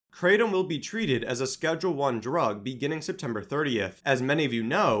Kratom will be treated as a Schedule 1 drug beginning September 30th. As many of you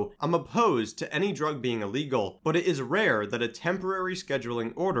know, I'm opposed to any drug being illegal, but it is rare that a temporary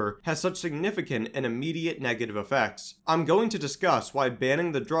scheduling order has such significant and immediate negative effects. I'm going to discuss why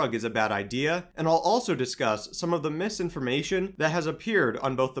banning the drug is a bad idea, and I'll also discuss some of the misinformation that has appeared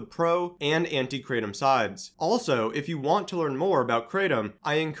on both the pro and anti-Kratom sides. Also, if you want to learn more about Kratom,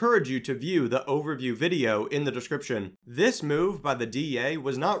 I encourage you to view the overview video in the description. This move by the DEA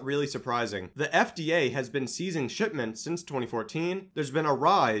was not really surprising. The FDA has been seizing shipments since 2014, there's been a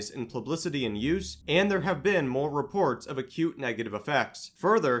rise in publicity and use, and there have been more reports of acute negative effects.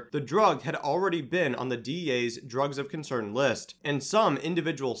 Further, the drug had already been on the DEA's Drugs of Concern list, and some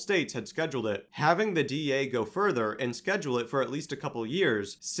individual states had scheduled it. Having the DEA go further and schedule it for at least a couple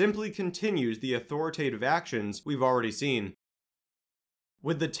years simply continues the authoritative actions we've already seen.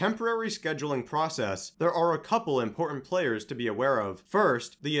 With the temporary scheduling process, there are a couple important players to be aware of.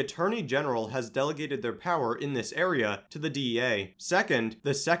 First, the Attorney General has delegated their power in this area to the DEA. Second,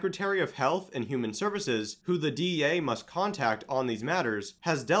 the Secretary of Health and Human Services, who the DEA must contact on these matters,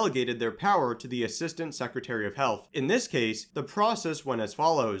 has delegated their power to the Assistant Secretary of Health. In this case, the process went as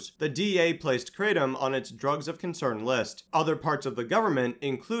follows. The DEA placed Kratom on its Drugs of Concern list. Other parts of the government,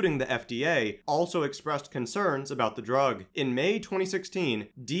 including the FDA, also expressed concerns about the drug. In May 2016,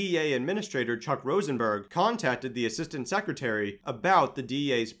 DEA Administrator Chuck Rosenberg contacted the Assistant Secretary about the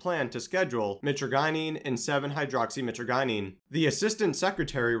DEA's plan to schedule mitragynine and 7-hydroxymitragynine. The Assistant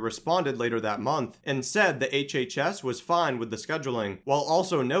Secretary responded later that month and said the HHS was fine with the scheduling, while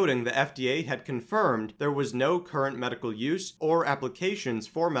also noting the FDA had confirmed there was no current medical use or applications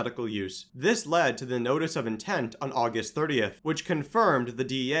for medical use. This led to the Notice of Intent on August 30th, which confirmed the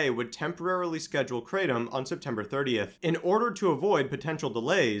DEA would temporarily schedule Kratom on September 30th. In order to avoid potential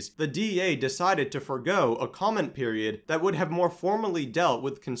delays, the DEA decided to forgo a comment period that would have more formally dealt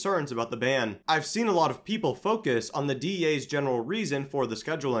with concerns about the ban. I've seen a lot of people focus on the DEA's general reason for the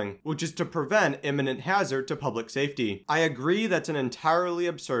scheduling, which is to prevent imminent hazard to public safety. I agree that's an entirely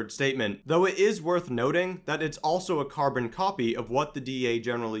absurd statement, though it is worth noting that it's also a carbon copy of what the DEA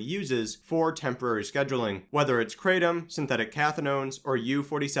generally uses for temporary scheduling, whether it's Kratom, synthetic cathinones, or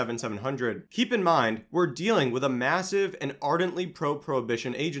U-47-700. Keep in mind, we're dealing with a massive and ardently pro-prohibition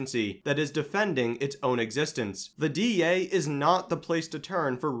agency that is defending its own existence. The DEA is not the place to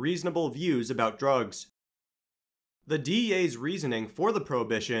turn for reasonable views about drugs. The DEA's reasoning for the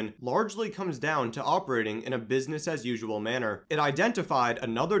prohibition largely comes down to operating in a business-as-usual manner. It identified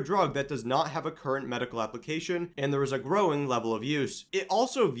another drug that does not have a current medical application, and there is a growing level of use. It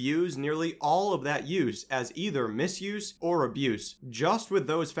also views nearly all of that use as either misuse or abuse. Just with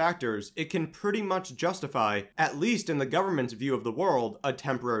those factors, it can pretty much justify, at least in the government's view of the world, a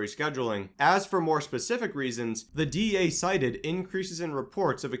temporary scheduling. As for more specific reasons, the DEA cited increases in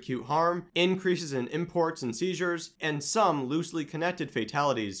reports of acute harm, increases in imports and seizures, and some loosely connected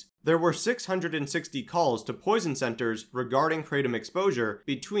fatalities. There were 660 calls to poison centers regarding Kratom exposure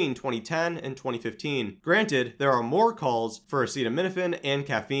between 2010 and 2015. Granted, there are more calls for acetaminophen and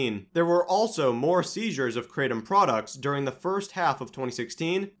caffeine. There were also more seizures of Kratom products during the first half of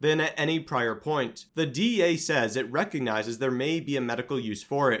 2016 than at any prior point. The DEA says it recognizes there may be a medical use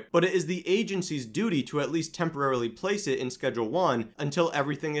for it, but it is the agency's duty to at least temporarily place it in Schedule 1 until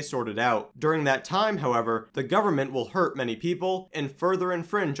everything is sorted out. During that time, however, the government will hurt many people and further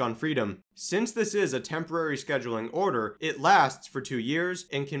infringe on freedom. Since this is a temporary scheduling order, it lasts for 2 years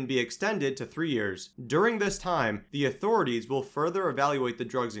and can be extended to 3 years. During this time, the authorities will further evaluate the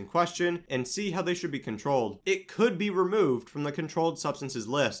drugs in question and see how they should be controlled. It could be removed from the controlled substances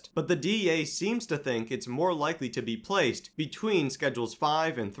list, but the DEA seems to think it's more likely to be placed between Schedules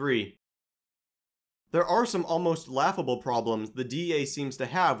 5 and 3. There are some almost laughable problems the DEA seems to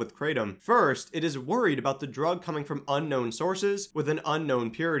have with Kratom. First, it is worried about the drug coming from unknown sources with an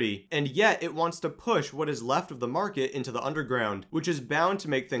unknown purity, and yet it wants to push what is left of the market into the underground, which is bound to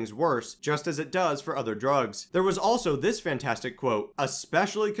make things worse, just as it does for other drugs. There was also this fantastic quote,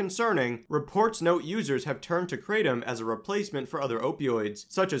 "Especially concerning, reports note users have turned to Kratom as a replacement for other opioids,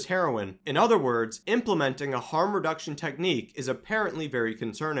 such as heroin." In other words, implementing a harm reduction technique is apparently very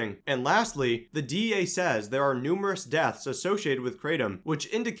concerning. And lastly, the DEA says there are numerous deaths associated with Kratom, which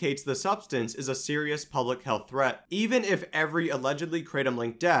indicates the substance is a serious public health threat. Even if every allegedly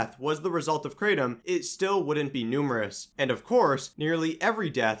Kratom-linked death was the result of Kratom, it still wouldn't be numerous. And of course, nearly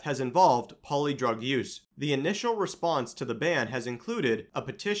every death has involved polydrug use. The initial response to the ban has included a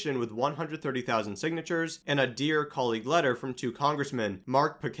petition with 130,000 signatures and a Dear Colleague letter from 2 congressmen,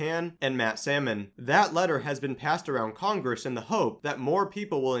 Mark Pecan and Matt Salmon. That letter has been passed around Congress in the hope that more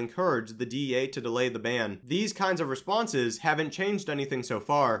people will encourage the DEA to delay the ban. These kinds of responses haven't changed anything so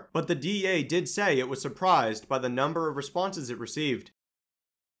far, but the DEA did say it was surprised by the number of responses it received.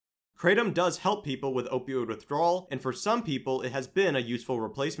 Kratom does help people with opioid withdrawal, and for some people it has been a useful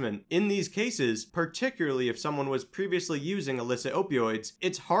replacement. In these cases, particularly if someone was previously using illicit opioids,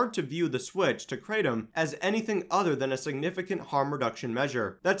 it's hard to view the switch to Kratom as anything other than a significant harm reduction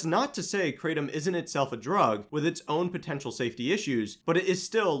measure. That's not to say Kratom isn't itself a drug with its own potential safety issues, but it is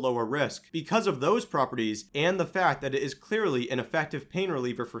still lower risk. Because of those properties, and the fact that it is clearly an effective pain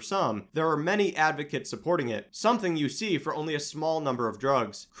reliever for some, there are many advocates supporting it, something you see for only a small number of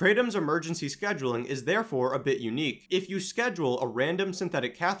drugs. Kratom's emergency scheduling is therefore a bit unique. If you schedule a random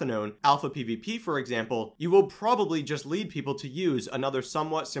synthetic cathinone, alpha PVP for example, you will probably just lead people to use another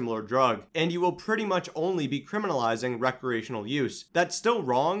somewhat similar drug, and you will pretty much only be criminalizing recreational use. That's still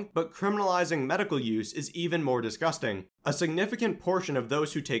wrong, but criminalizing medical use is even more disgusting. A significant portion of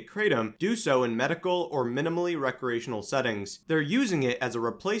those who take Kratom do so in medical or minimally recreational settings. They're using it as a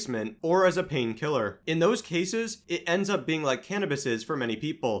replacement or as a painkiller. In those cases, it ends up being like cannabis is for many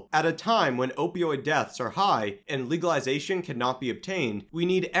people. At a time when opioid deaths are high and legalization cannot be obtained, we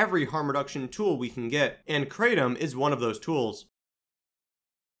need every harm reduction tool we can get, and Kratom is one of those tools.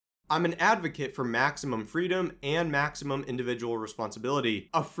 I'm an advocate for maximum freedom and maximum individual responsibility.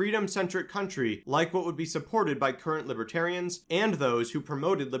 A freedom-centric country, like what would be supported by current libertarians and those who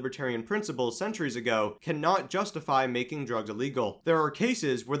promoted libertarian principles centuries ago, cannot justify making drugs illegal. There are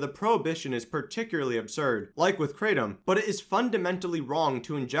cases where the prohibition is particularly absurd, like with Kratom, but it is fundamentally wrong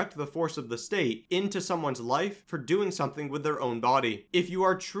to inject the force of the state into someone's life for doing something with their own body. If you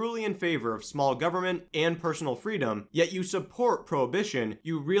are truly in favor of small government and personal freedom, yet you support prohibition,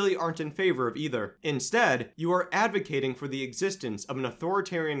 you really aren't in favor of either. Instead, you are advocating for the existence of an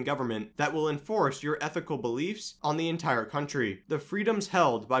authoritarian government that will enforce your ethical beliefs on the entire country. The freedoms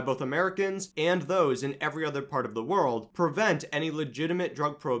held by both Americans and those in every other part of the world prevent any legitimate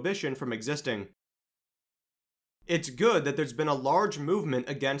drug prohibition from existing. It's good that there's been a large movement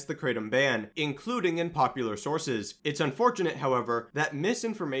against the Kratom ban, including in popular sources. It's unfortunate, however, that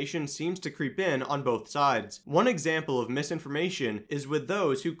misinformation seems to creep in on both sides. One example of misinformation is with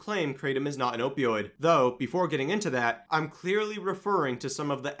those who claim Kratom is not an opioid. Though, before getting into that, I'm clearly referring to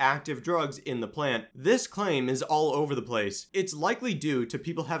some of the active drugs in the plant. This claim is all over the place. It's likely due to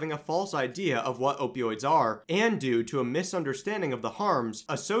people having a false idea of what opioids are, and due to a misunderstanding of the harms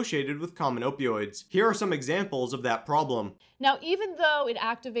associated with common opioids. Here are some examples of that problem. Now, even though it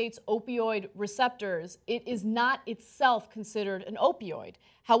activates opioid receptors, it is not itself considered an opioid.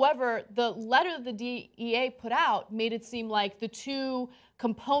 However, the letter the DEA put out made it seem like the two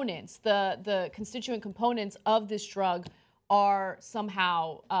components, the constituent components of this drug are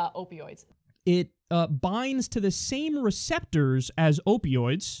somehow opioids. It binds to the same receptors as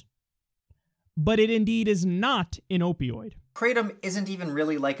opioids, but it indeed is not an opioid. Kratom isn't even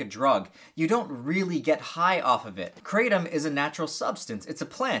really like a drug. You don't really get high off of it. Kratom is a natural substance. It's a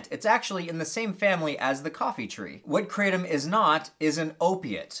plant. It's actually in the same family as the coffee tree. What Kratom is not is an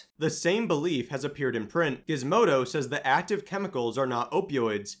opiate. The same belief has appeared in print. Gizmodo says the active chemicals are not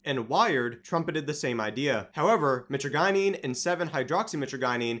opioids, and Wired trumpeted the same idea. However, mitragynine and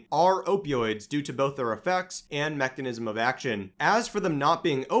 7-hydroxymitragynine are opioids due to both their effects and mechanism of action. As for them not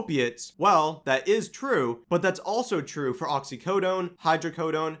being opiates, well, that is true, but that's also true for oxycodone,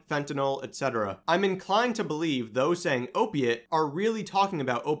 hydrocodone, fentanyl, etc. I'm inclined to believe those saying opiate are really talking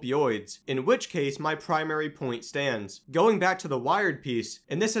about opioids, in which case my primary point stands. Going back to the Wired piece,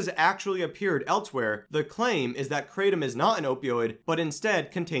 and this has actually appeared elsewhere, the claim is that Kratom is not an opioid, but instead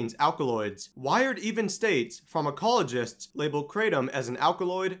contains alkaloids. Wired even states pharmacologists label Kratom as an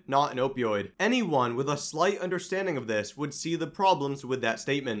alkaloid, not an opioid. Anyone with a slight understanding of this would see the problems with that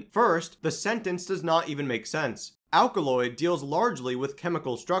statement. First, the sentence does not even make sense. Alkaloid deals largely with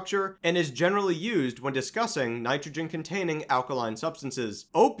chemical structure and is generally used when discussing nitrogen-containing alkaline substances.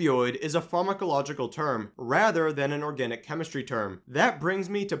 Opioid is a pharmacological term rather than an organic chemistry term. That brings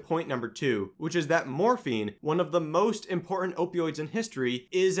me to point number 2, which is that morphine, one of the most important opioids in history,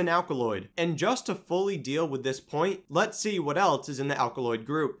 is an alkaloid. And just to fully deal with this point, let's see what else is in the alkaloid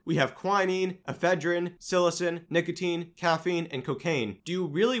group. We have quinine, ephedrine, psilocin, nicotine, caffeine, and cocaine. Do you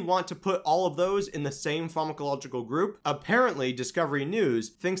really want to put all of those in the same pharmacological group? Apparently, Discovery News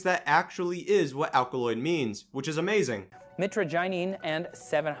thinks that actually is what alkaloid means, which is amazing. Mitragyne and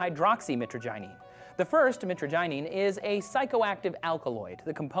 7-hydroxymitragynine. The first, mitragyne, is a psychoactive alkaloid,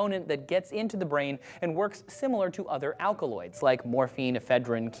 the component that gets into the brain and works similar to other alkaloids like morphine,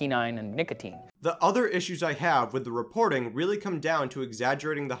 ephedrine, quinine, and nicotine. The other issues I have with the reporting really come down to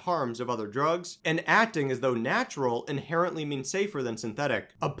exaggerating the harms of other drugs and acting as though natural inherently means safer than synthetic.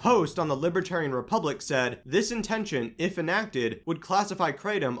 A post on the Libertarian Republic said, this intention, if enacted, would classify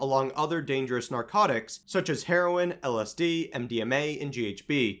kratom along other dangerous narcotics such as heroin, LSD, MDMA, and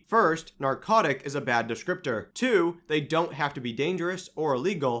GHB. First, narcotic is a bad descriptor. 2, they don't have to be dangerous or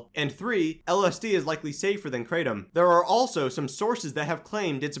illegal. And 3, LSD is likely safer than kratom. There are also some sources that have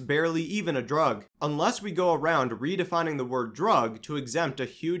claimed it's barely even a drug. Unless we go around redefining the word drug to exempt a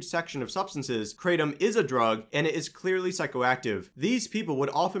huge section of substances, kratom is a drug and it is clearly psychoactive. These people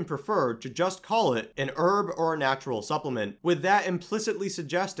would often prefer to just call it an herb or a natural supplement, with that implicitly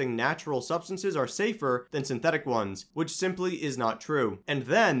suggesting natural substances are safer than synthetic ones, which simply is not true. And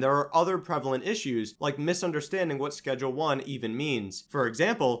then there are other prevalent issues like misunderstanding what Schedule 1 even means. For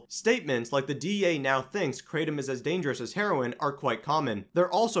example, statements like the DEA now thinks kratom is as dangerous as heroin are quite common. They're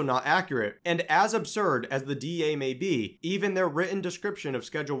also not accurate, and as absurd as the DEA may be, even their written description of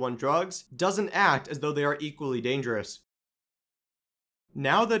Schedule 1 drugs doesn't act as though they are equally dangerous.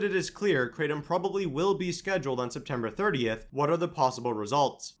 Now that it is clear kratom probably will be scheduled on September 30th, what are the possible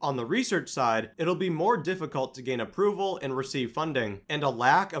results? On the research side, it'll be more difficult to gain approval and receive funding, and a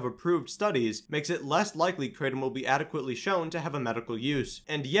lack of approved studies makes it less likely kratom will be adequately shown to have a medical use.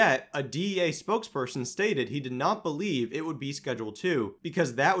 And yet, a DEA spokesperson stated he did not believe it would be Schedule 2,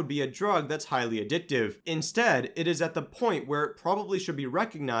 because that would be a drug that's highly addictive. Instead, it is at the point where it probably should be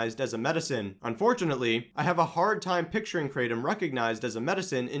recognized as a medicine. Unfortunately, I have a hard time picturing kratom recognized as a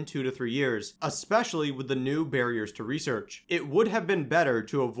medicine in 2 to 3 years, especially with the new barriers to research. It would have been better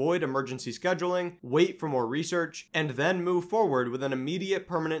to avoid emergency scheduling, wait for more research, and then move forward with an immediate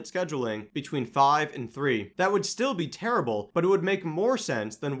permanent scheduling between 5 and 3. That would still be terrible, but it would make more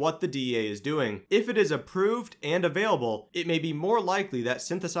sense than what the DEA is doing. If it is approved and available, it may be more likely that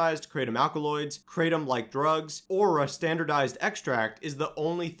synthesized kratom alkaloids, kratom-like drugs, or a standardized extract is the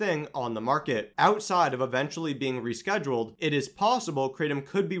only thing on the market. Outside of eventually being rescheduled, it is possible kratom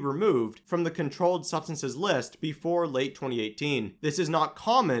could be removed from the controlled substances list before late 2018. This is not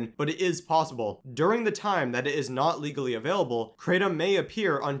common, but it is possible. During the time that it is not legally available, kratom may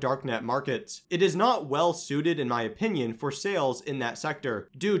appear on darknet markets. It is not well suited, in my opinion, for sales in that sector,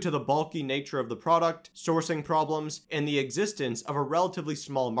 due to the bulky nature of the product, sourcing problems, and the existence of a relatively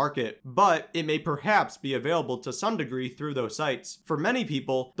small market, but it may perhaps be available to some degree through those sites. For many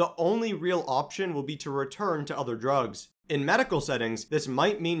people, the only real option will be to return to other drugs. In medical settings, this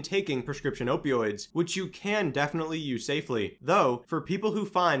might mean taking prescription opioids, which you can definitely use safely. Though, for people who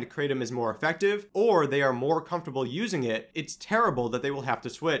find kratom is more effective, or they are more comfortable using it, it's terrible that they will have to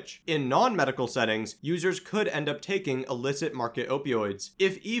switch. In non-medical settings, users could end up taking illicit market opioids.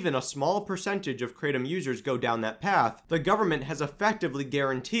 If even a small percentage of kratom users go down that path, the government has effectively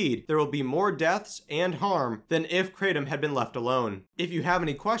guaranteed there will be more deaths and harm than if kratom had been left alone. If you have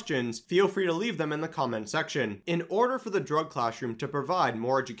any questions, feel free to leave them in the comment section. In order for the Drug Classroom to provide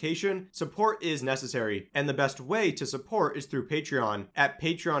more education, support is necessary, and the best way to support is through Patreon at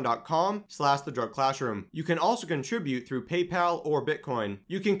patreon.com/thedrugclassroom. You can also contribute through PayPal or Bitcoin.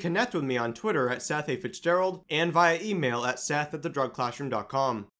 You can connect with me on Twitter at Seth A. Fitzgerald and via email at seth@thedrugclassroom.com.